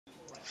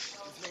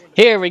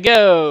Here we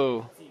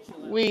go.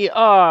 We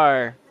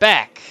are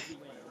back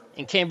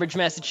in Cambridge,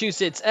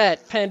 Massachusetts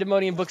at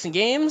Pandemonium Books and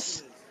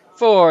Games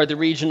for the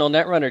Regional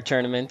Netrunner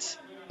Tournament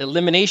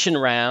Elimination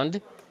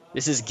Round.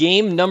 This is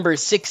game number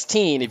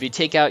 16. If you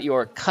take out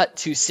your cut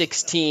to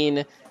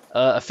 16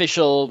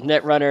 official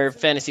Netrunner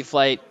Fantasy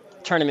Flight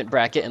tournament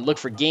bracket and look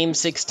for game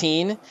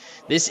 16,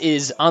 this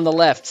is on the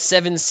left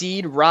 7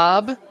 seed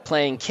Rob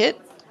playing Kit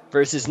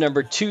versus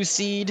number 2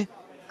 seed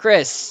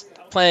Chris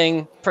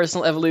playing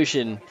Personal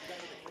Evolution.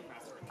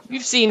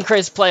 You've seen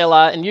Chris play a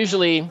lot, and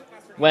usually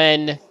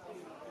when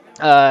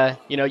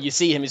you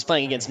see him, he's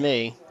playing against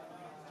me.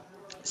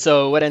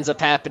 So what ends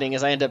up happening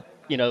is I end up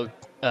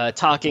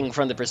talking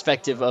from the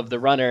perspective of the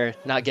runner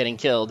not getting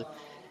killed.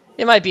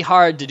 It might be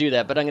hard to do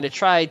that, but I'm going to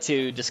try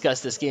to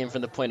discuss this game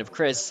from the point of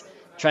Chris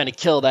trying to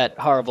kill that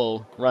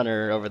horrible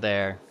runner over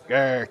there.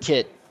 Grr,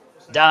 Kit,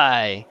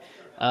 die.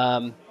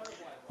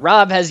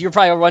 Rob has, you're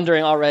probably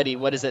wondering already,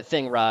 what is that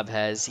thing Rob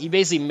has? He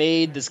basically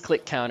made this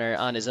click counter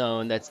on his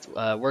own that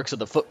works with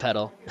the foot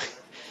pedal.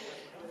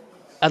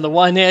 On the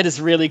one hand, it's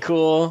really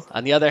cool.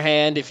 On the other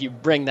hand, if you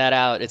bring that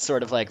out, it's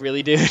sort of like,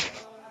 really, dude?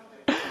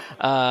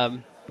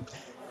 um,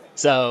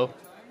 so,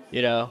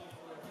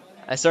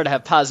 I sort of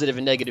have positive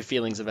and negative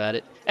feelings about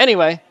it.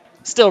 Anyway,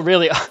 still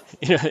really,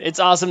 it's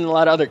awesome in a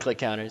lot of other click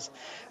counters.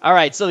 All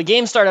right, so the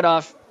game started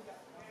off,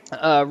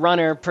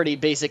 runner, pretty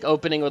basic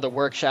opening with a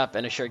workshop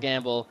and a sure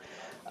gamble.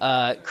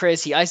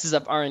 Chris, he ices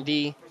up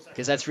R&D,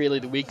 because that's really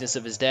the weakness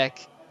of his deck,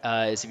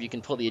 is if you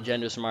can pull the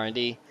agendas from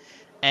R&D.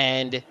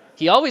 And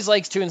he always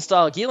likes to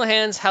install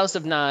Gilahan's House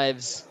of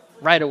Knives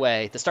right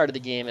away at the start of the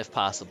game if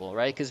possible,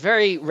 right? Because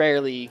very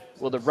rarely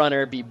will the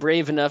runner be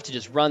brave enough to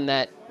just run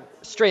that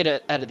straight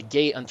out of the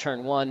gate on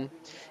turn 1.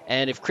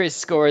 And if Chris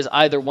scores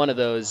either one of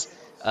those,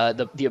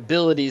 the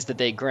abilities that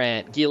they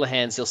grant,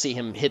 Gilahan's, you'll see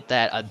him hit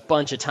that a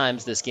bunch of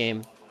times this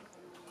game.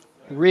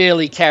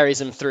 Really carries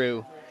him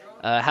through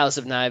House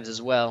of Knives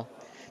as well.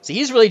 So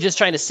he's really just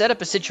trying to set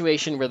up a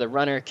situation where the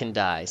runner can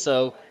die.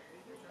 So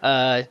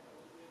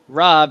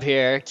Rob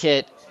here,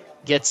 Kit,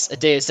 gets a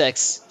Deus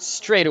Ex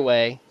straight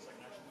away.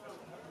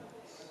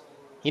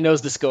 He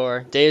knows the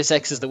score. Deus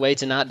Ex is the way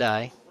to not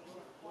die.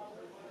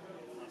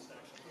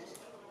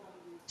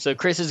 So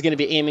Chris is going to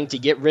be aiming to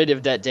get rid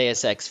of that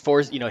Deus Ex.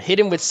 Hit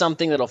him with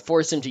something that'll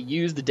force him to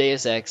use the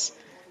Deus Ex.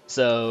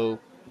 So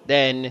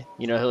then,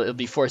 he'll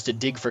be forced to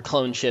dig for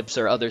clone ships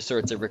or other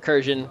sorts of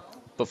recursion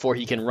before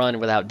he can run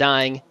without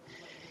dying.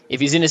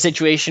 If he's in a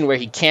situation where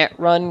he can't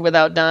run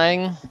without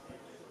dying,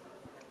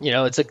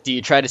 it's like, do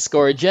you try to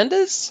score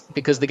agendas?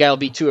 Because the guy will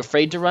be too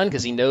afraid to run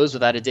because he knows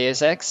without a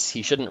Deus Ex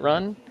he shouldn't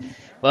run.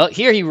 Well,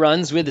 here he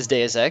runs with his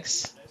Deus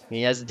Ex.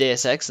 He has the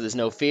Deus Ex, so there's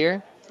no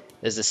fear.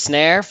 There's a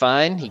snare,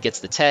 fine. He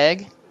gets the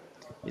tag.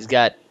 He's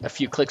got a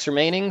few clicks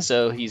remaining,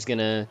 so he's going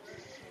to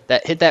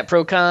hit that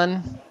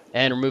Procon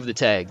and remove the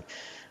tag.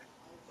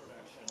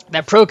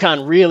 That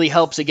Procon really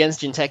helps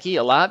against Jinteki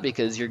a lot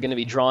because you're going to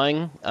be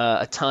drawing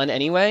a ton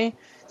anyway.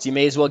 So you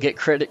may as well get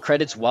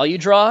credits while you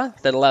draw.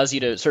 That allows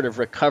you to sort of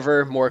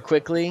recover more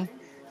quickly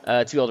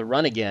to be able to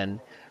run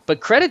again. But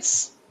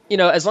credits,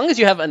 as long as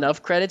you have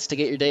enough credits to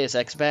get your Deus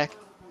Ex back,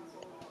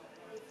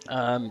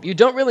 you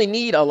don't really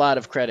need a lot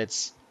of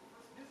credits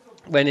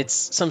when it's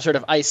some sort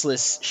of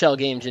iceless shell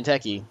game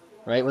Jinteki,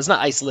 right? Well, it's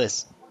not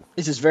iceless.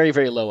 It's just very,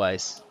 very low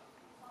ice.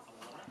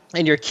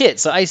 And your kit,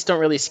 so ice don't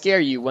really scare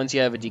you once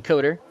you have a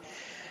decoder.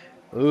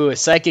 Ooh, a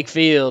Psychic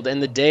Field,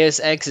 and the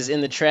Deus Ex is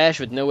in the trash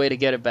with no way to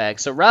get it back.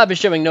 So Rob is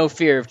showing no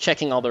fear of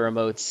checking all the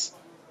remotes.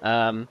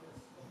 And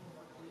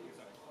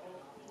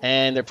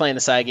they're playing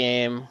the side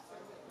game.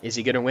 Is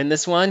he going to win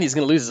this one? He's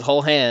going to lose his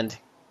whole hand.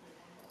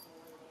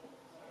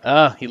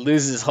 Oh, he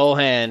loses his whole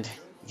hand.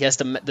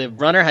 The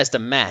runner has to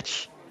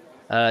match.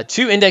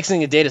 2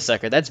 indexing a data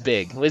sucker. That's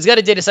big. Well, he's got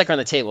a data sucker on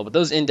the table, but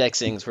those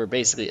indexings were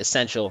basically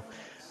essential.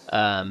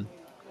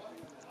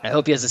 I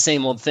hope he has the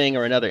same old thing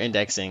or another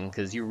indexing,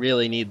 because you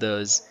really need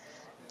those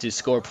to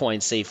score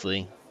points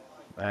safely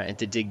and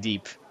to dig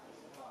deep.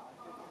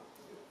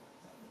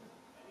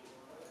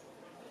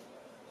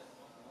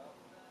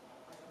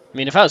 I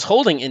mean, if I was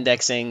holding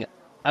indexing,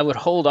 I would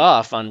hold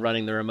off on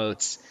running the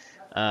remotes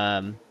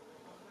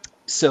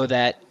so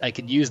that I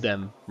could use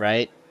them,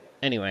 right?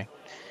 Anyway.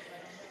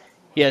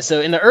 Yeah,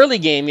 so in the early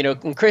game,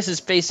 when Chris is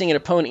facing an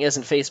opponent he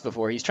hasn't faced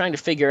before, he's trying to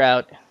figure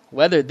out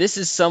whether this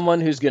is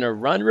someone who's going to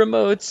run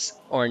remotes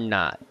or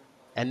not.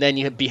 And then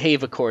you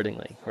behave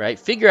accordingly, right?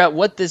 Figure out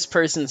what this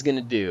person's going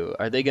to do.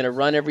 Are they going to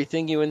run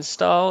everything you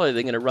install? Are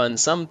they going to run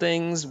some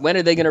things? When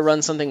are they going to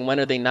run something? When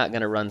are they not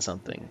going to run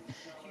something?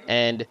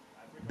 And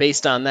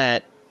based on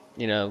that,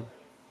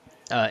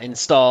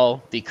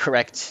 install the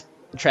correct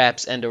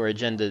traps and or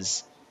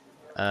agendas,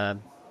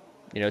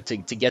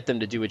 to get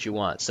them to do what you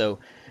want. So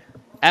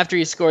after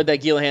he scored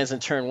that Gilahan's in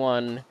turn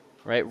 1,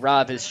 right,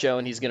 Rob has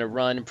shown he's going to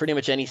run pretty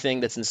much anything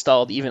that's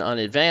installed, even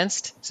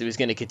unadvanced. So he's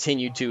going to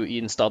continue to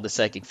install the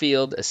Psychic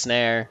Field, a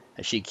Snare,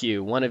 a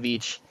Shikyu, one of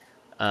each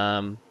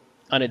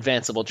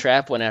unadvanceable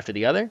trap, one after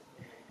the other.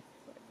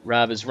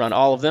 Rob has run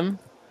all of them.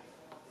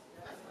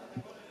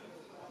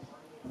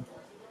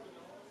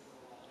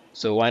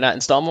 So why not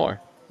install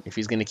more if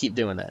he's going to keep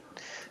doing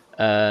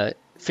that?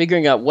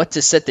 Figuring out what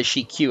to set the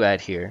Shikyu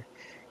at here.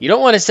 You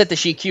don't want to set the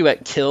Shikyu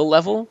at kill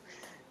level.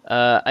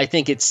 I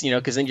think it's,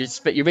 because then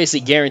you're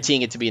basically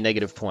guaranteeing it to be a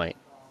negative point,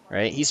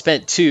 right? He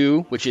spent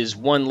 2, which is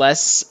 1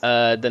 less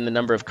than the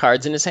number of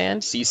cards in his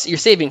hand. So you're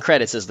saving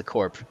credits as the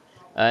corp.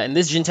 And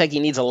this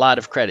Jinteki needs a lot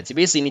of credits. You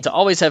basically need to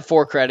always have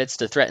 4 credits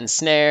to threaten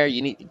snare.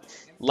 You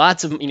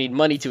need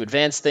money to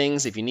advance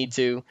things if you need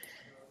to.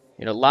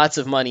 Lots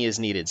of money is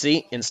needed.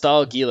 See,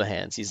 install Gila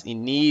Hands. He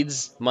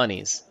needs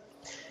monies.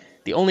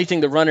 The only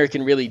thing the runner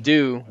can really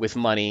do with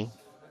money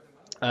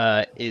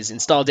is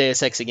install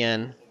Deus Ex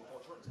again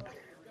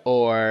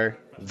or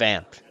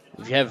Vamp.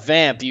 If you have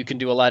Vamp, you can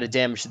do a lot of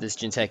damage to this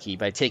Jinteki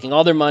by taking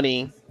all their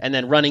money and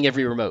then running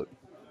every remote.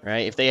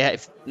 Right? If they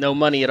have no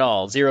money at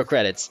all, 0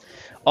 credits,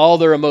 all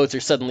the remotes are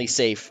suddenly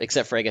safe,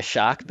 except for, I guess,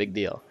 Shock, big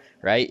deal.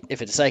 Right?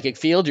 If it's Psychic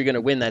Field, you're going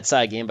to win that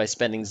side game by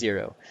spending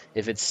 0.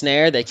 If it's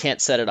Snare, they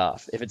can't set it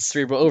off. If it's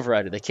Cerebral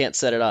Overrider, they can't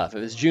set it off.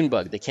 If it's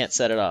Junebug, they can't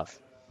set it off.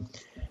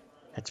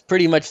 That's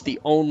pretty much the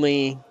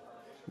only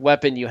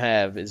weapon you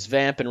have is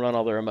Vamp and run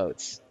all the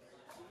remotes.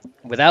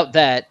 Without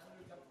that,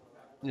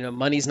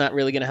 money's not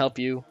really going to help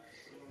you.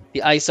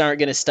 The ice aren't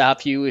going to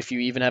stop you if you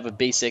even have a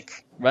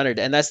basic runner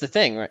deck. And that's the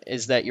thing, right,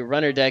 is that your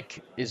runner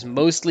deck is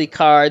mostly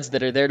cards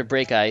that are there to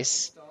break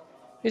ice.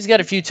 He's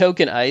got a few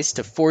token ice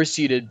to force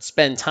you to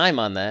spend time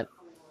on that.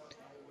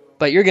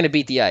 But you're going to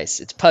beat the ice.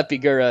 It's Pup,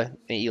 Yagura, and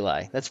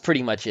Eli. That's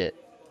pretty much it.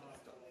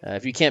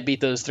 If you can't beat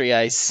those 3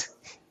 ice,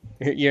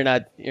 you're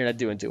not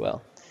doing too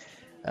well.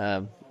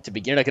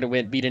 You're not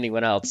going to beat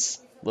anyone else,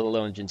 let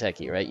alone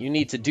Jinteki, right? You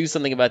need to do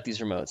something about these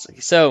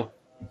remotes. So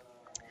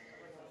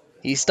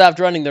he stopped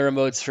running the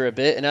remotes for a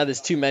bit, and now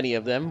there's too many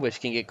of them, which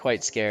can get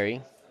quite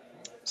scary.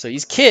 So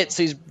he's Kit,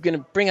 so he's going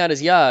to bring out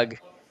his Yogg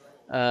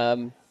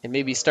and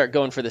maybe start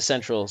going for the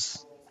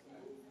centrals.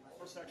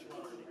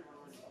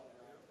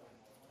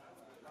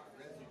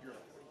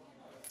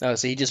 Oh,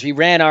 so he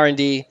ran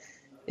R&D.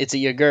 It's a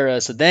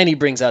Yagura, so then he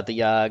brings out the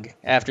Yogg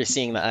after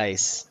seeing the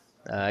ice.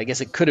 I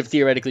guess it could have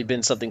theoretically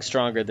been something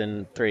stronger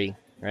than 3,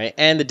 right?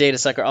 And the Data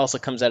Sucker also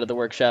comes out of the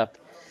workshop.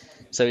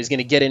 So he's going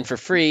to get in for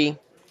free,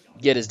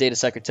 get his Data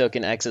Sucker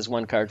token, access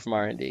 1 card from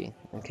R&D.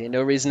 Okay,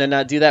 no reason to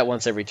not do that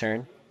once every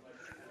turn.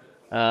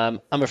 I'm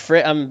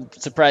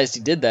surprised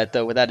he did that,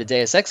 though, without a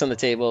Deus Ex on the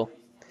table.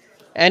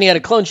 And he had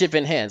a clone chip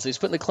in hand, so he's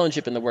putting the clone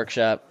chip in the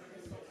workshop.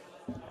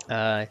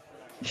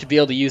 Should be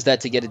able to use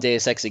that to get a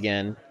Deus Ex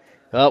again.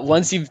 Well,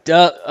 once you've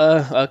done...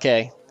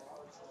 okay.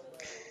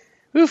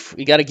 Oof,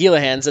 we got a Gila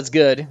Hands, that's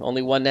good.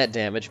 Only 1 net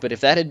damage. But if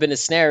that had been a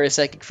Snare or a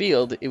Psychic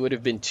Field, it would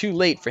have been too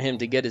late for him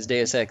to get his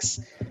Deus Ex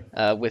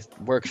with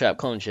Workshop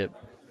Clone Chip.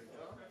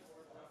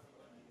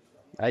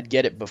 I'd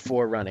get it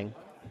before running.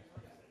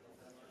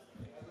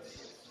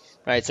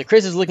 Alright, so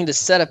Chris is looking to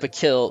set up a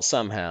kill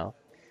somehow.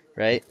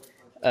 Right?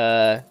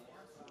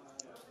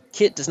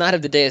 Kit does not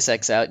have the Deus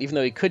Ex out, even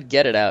though he could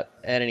get it out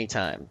at any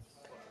time.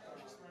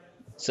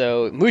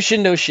 So,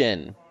 Mushin no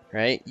Shin.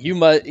 Right? You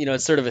must,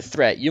 it's sort of a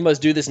threat. You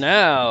must do this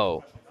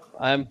now.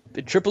 I'm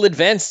triple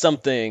advanced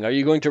something. Are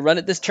you going to run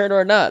it this turn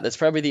or not? That's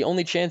probably the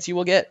only chance you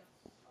will get.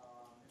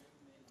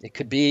 It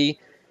could be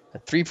a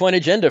 3-point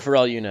agenda for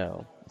all you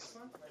know.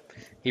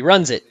 He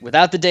runs it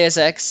without the Deus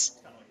Ex.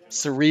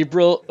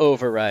 Cerebral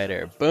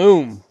Overrider.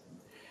 Boom.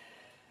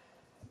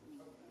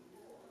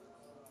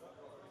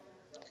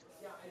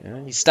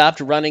 He stopped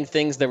running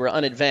things that were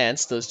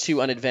unadvanced. Those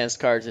 2 unadvanced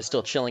cards are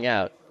still chilling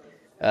out.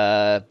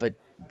 But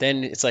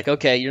then it's like,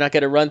 okay, you're not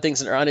going to run things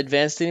that are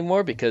unadvanced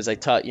anymore because I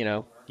taught,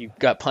 you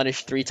got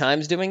punished 3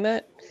 times doing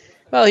that?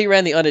 Well, he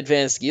ran the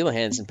unadvanced Gila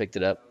Hands and picked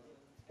it up.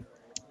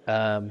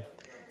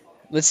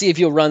 Let's see if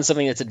you'll run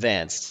something that's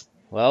advanced.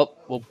 Well,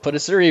 we'll put a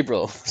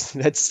Cerebral.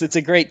 It's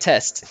a great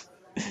test.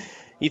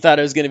 He thought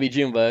it was going to be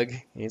Junebug.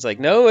 He's like,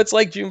 no, it's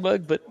like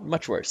Junebug, but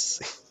much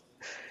worse.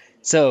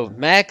 So,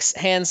 max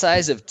hand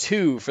size of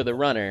 2 for the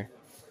runner.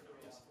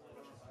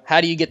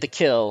 How do you get the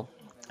kill?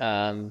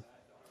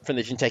 From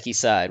the Jinteki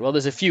side? Well,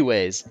 there's a few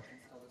ways.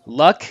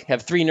 Luck,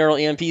 have 3 Neural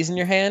EMPs in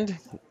your hand.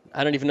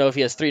 I don't even know if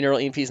he has 3 Neural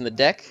EMPs in the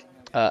deck.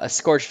 A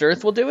Scorched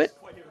Earth will do it.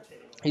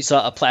 You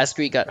saw a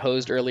Plastreak got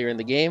hosed earlier in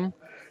the game.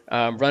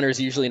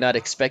 Runner's usually not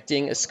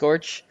expecting a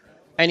Scorch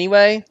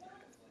anyway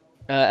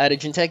at a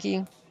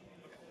Jinteki.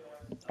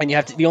 And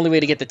the only way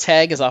to get the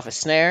tag is off a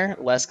Snare,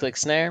 last click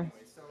Snare.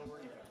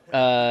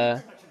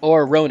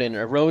 Or Ronin.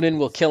 A Ronin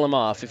will kill him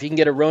off. If you can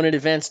get a Ronin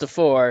advance to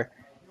 4,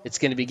 it's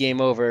going to be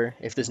game over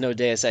if there's no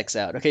Deus Ex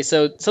out. Okay,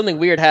 so something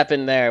weird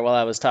happened there while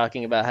I was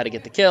talking about how to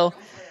get the kill.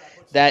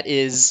 That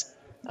is,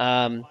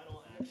 Jinteki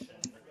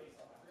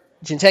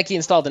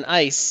installed an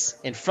ice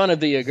in front of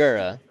the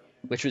Yagura,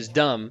 which was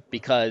dumb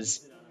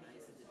because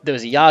there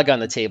was a Yogg on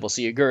the table,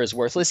 so Yagura is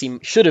worthless. He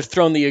should have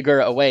thrown the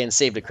Yagura away and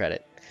saved a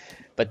credit.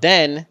 But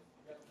then,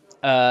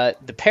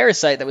 the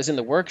Parasite that was in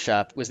the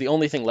workshop was the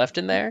only thing left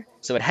in there,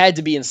 so it had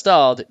to be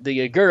installed.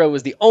 The Yagura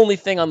was the only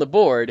thing on the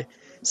board,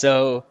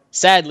 so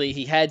sadly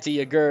he had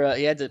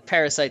to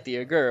Parasite the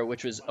Yagura,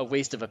 which was a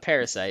waste of a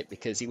Parasite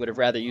because he would have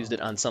rather used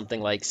it on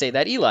something like, say,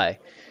 that Eli,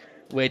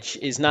 which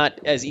is not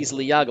as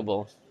easily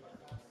yoggable.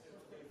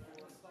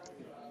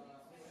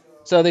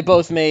 So they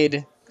both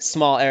made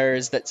small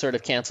errors that sort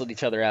of canceled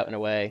each other out in a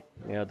way.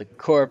 You know, the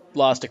Corp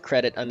lost a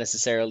credit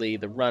unnecessarily.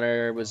 The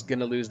runner was going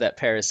to lose that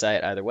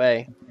parasite either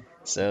way.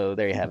 So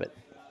there you have it.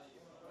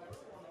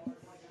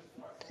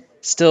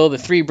 Still, the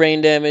 3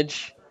 brain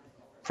damage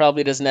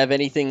probably doesn't have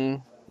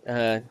anything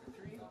to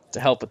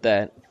help with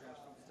that.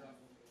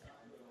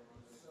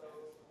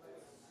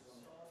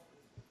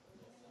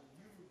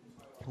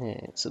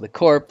 Yeah, so the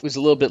Corp was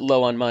a little bit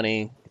low on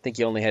money. I think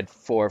he only had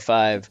 4 or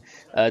 5.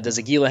 Does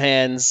Aguila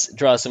Hands,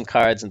 draw some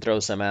cards and throw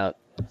some out.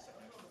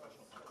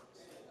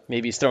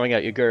 Maybe he's throwing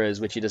out Yaguras,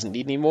 which he doesn't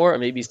need anymore, or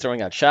maybe he's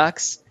throwing out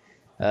Shocks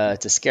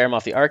to scare him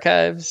off the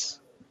archives.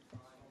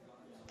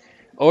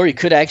 Or he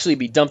could actually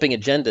be dumping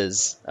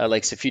agendas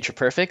like Future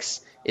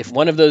Perfects. If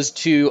one of those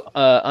 2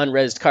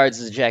 unrezzed cards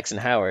is a Jackson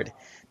Howard,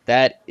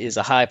 that is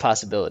a high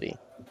possibility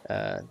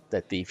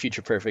that the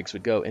Future Perfects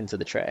would go into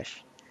the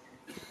trash.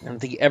 I don't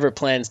think he ever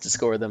plans to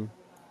score them.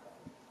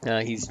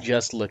 He's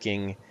just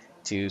looking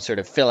to sort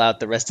of fill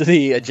out the rest of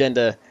the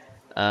agenda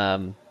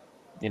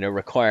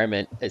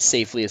requirement as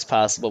safely as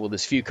possible with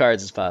as few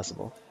cards as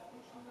possible.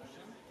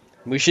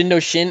 Mushin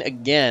no Shin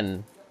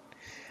again.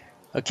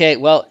 Okay,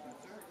 well,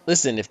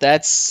 listen, if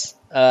that's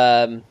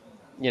a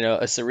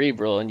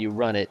cerebral and you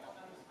run it,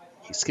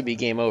 this could be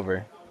game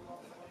over.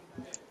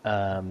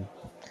 You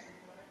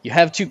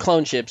have 2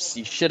 clone chips.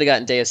 You should have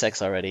gotten Deus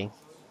Ex already.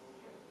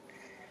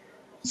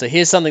 So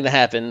here's something that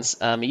happens.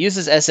 He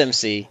uses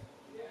SMC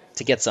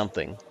to get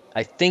something.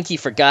 I think he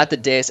forgot the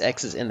Deus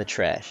Ex is in the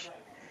trash.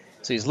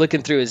 So he's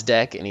looking through his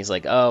deck, and he's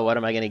like, oh, what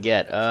am I going to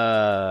get?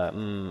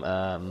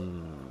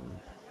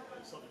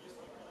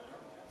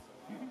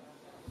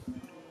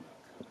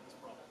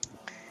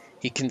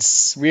 He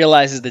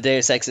realizes the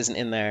Deus Ex isn't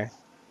in there.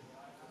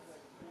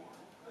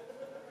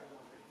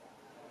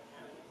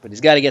 But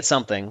he's got to get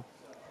something.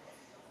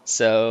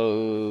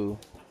 So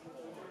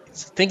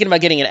he's thinking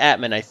about getting an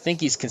Atman. I think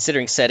he's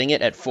considering setting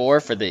it at 4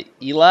 for the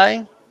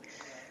Eli.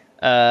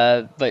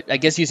 But I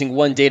guess using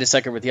 1 Data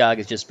Sucker with Yogg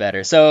is just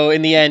better. So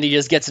in the end, he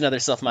just gets another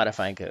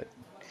self-modifying code.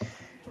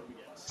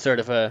 Sort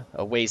of a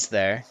waste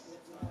there.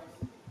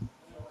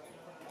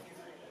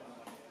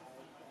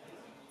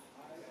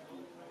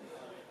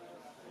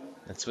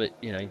 That's what,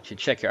 you should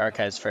check your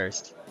archives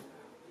first.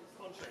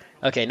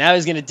 Okay, now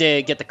he's going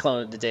to get the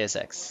clone of the Deus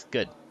Ex.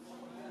 Good.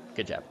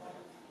 Good job.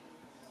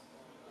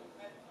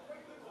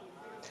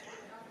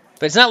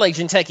 But it's not like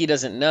Jinteki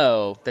doesn't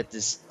know that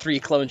there's 3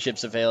 clone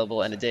chips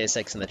available and a Deus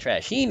Ex in the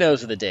trash. He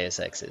knows where the Deus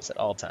Ex is at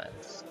all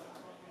times.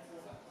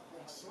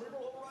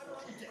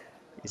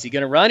 Is he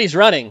going to run? He's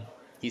running.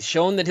 He's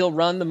shown that he'll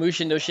run the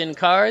Mushin no Shin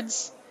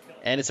cards,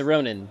 and it's a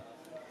Ronin.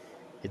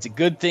 It's a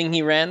good thing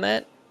he ran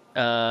that.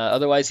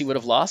 Otherwise, he would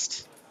have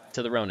lost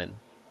to the Ronin.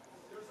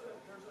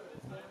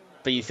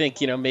 But you think,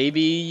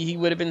 maybe he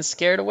would have been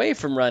scared away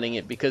from running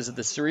it because of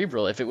the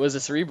Cerebral. If it was a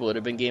Cerebral, it would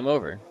have been game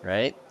over,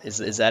 right?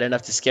 Is that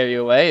enough to scare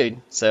you away?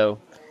 So,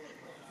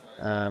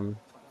 he's going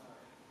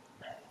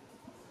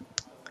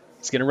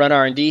to run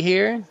R&D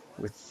here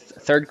with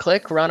 3rd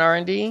click, run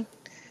R&D.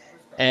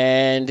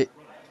 And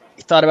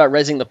he thought about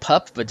rezzing the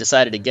pup, but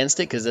decided against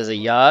it because there's a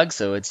Yogg,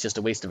 so it's just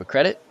a waste of a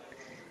credit.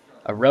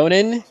 A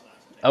Ronin.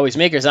 Oh, he's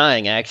Maker's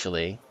Eyeing,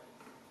 actually.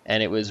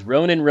 And it was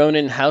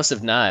Ronin, House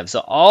of Knives. So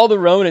all the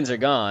Ronins are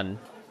gone.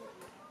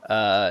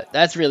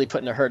 That's really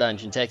putting a hurt on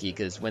Jinteki,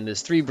 because when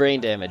there's 3 brain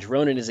damage,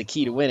 Ronin is a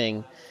key to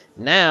winning.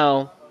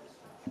 Now,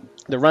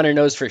 the runner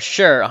knows for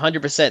sure,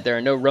 100%, there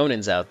are no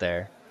Ronins out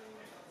there.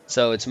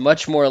 So it's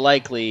much more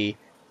likely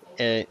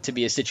to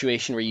be a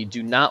situation where you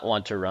do not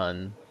want to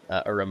run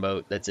a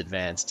remote that's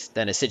advanced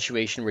than a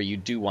situation where you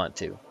do want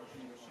to.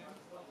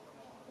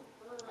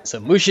 So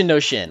Mushin no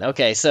Shin.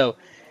 Okay, so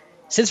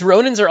since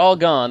Ronins are all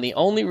gone, the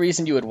only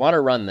reason you would want to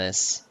run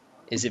this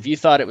is if you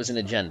thought it was an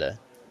agenda.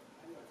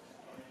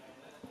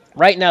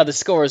 Right now, the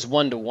score is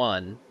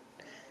 1-1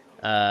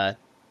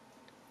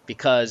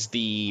 because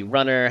the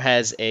runner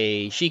has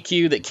a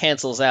Shikyu that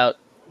cancels out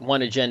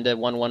 1 agenda,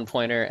 1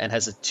 1-pointer, and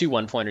has a 2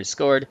 1-pointers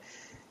scored.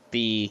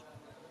 The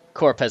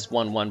Corp has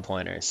 1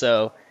 1-pointer.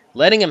 So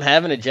letting him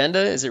have an agenda,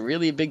 is it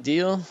really a big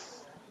deal?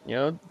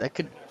 That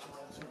could...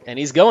 And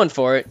he's going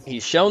for it.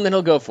 He's shown that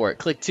he'll go for it.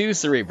 Click 2,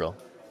 Cerebral.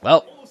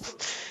 Well...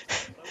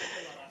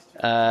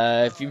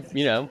 if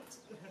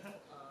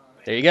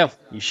there you go.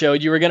 You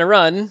showed you were going to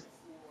run.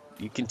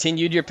 You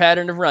continued your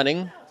pattern of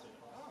running.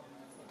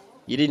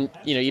 You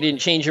didn't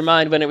change your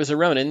mind when it was a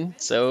Ronin.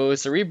 So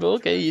Cerebral,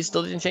 okay, you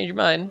still didn't change your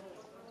mind.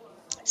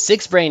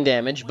 6 brain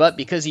damage, but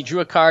because he drew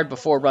a card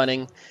before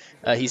running,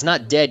 he's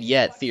not dead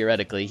yet,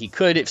 theoretically. He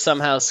could, if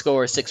somehow,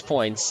 score 6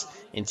 points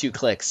in 2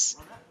 clicks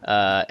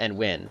and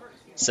win.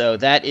 So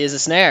that is a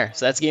snare.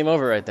 So that's game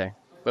over right there.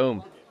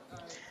 Boom.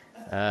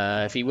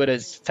 If he would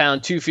have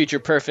found 2 future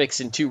perfects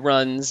in 2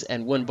 runs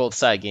and won both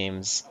side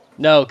games.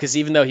 No, because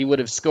even though he would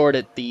have scored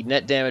it, the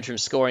net damage from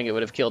scoring it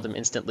would have killed him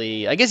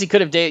instantly. I guess he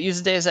could have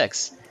used Deus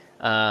Ex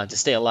to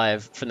stay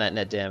alive from that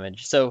net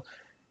damage. So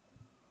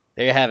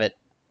there you have it.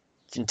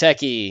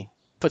 Jinteki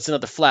puts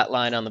another flat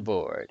line on the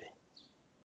board.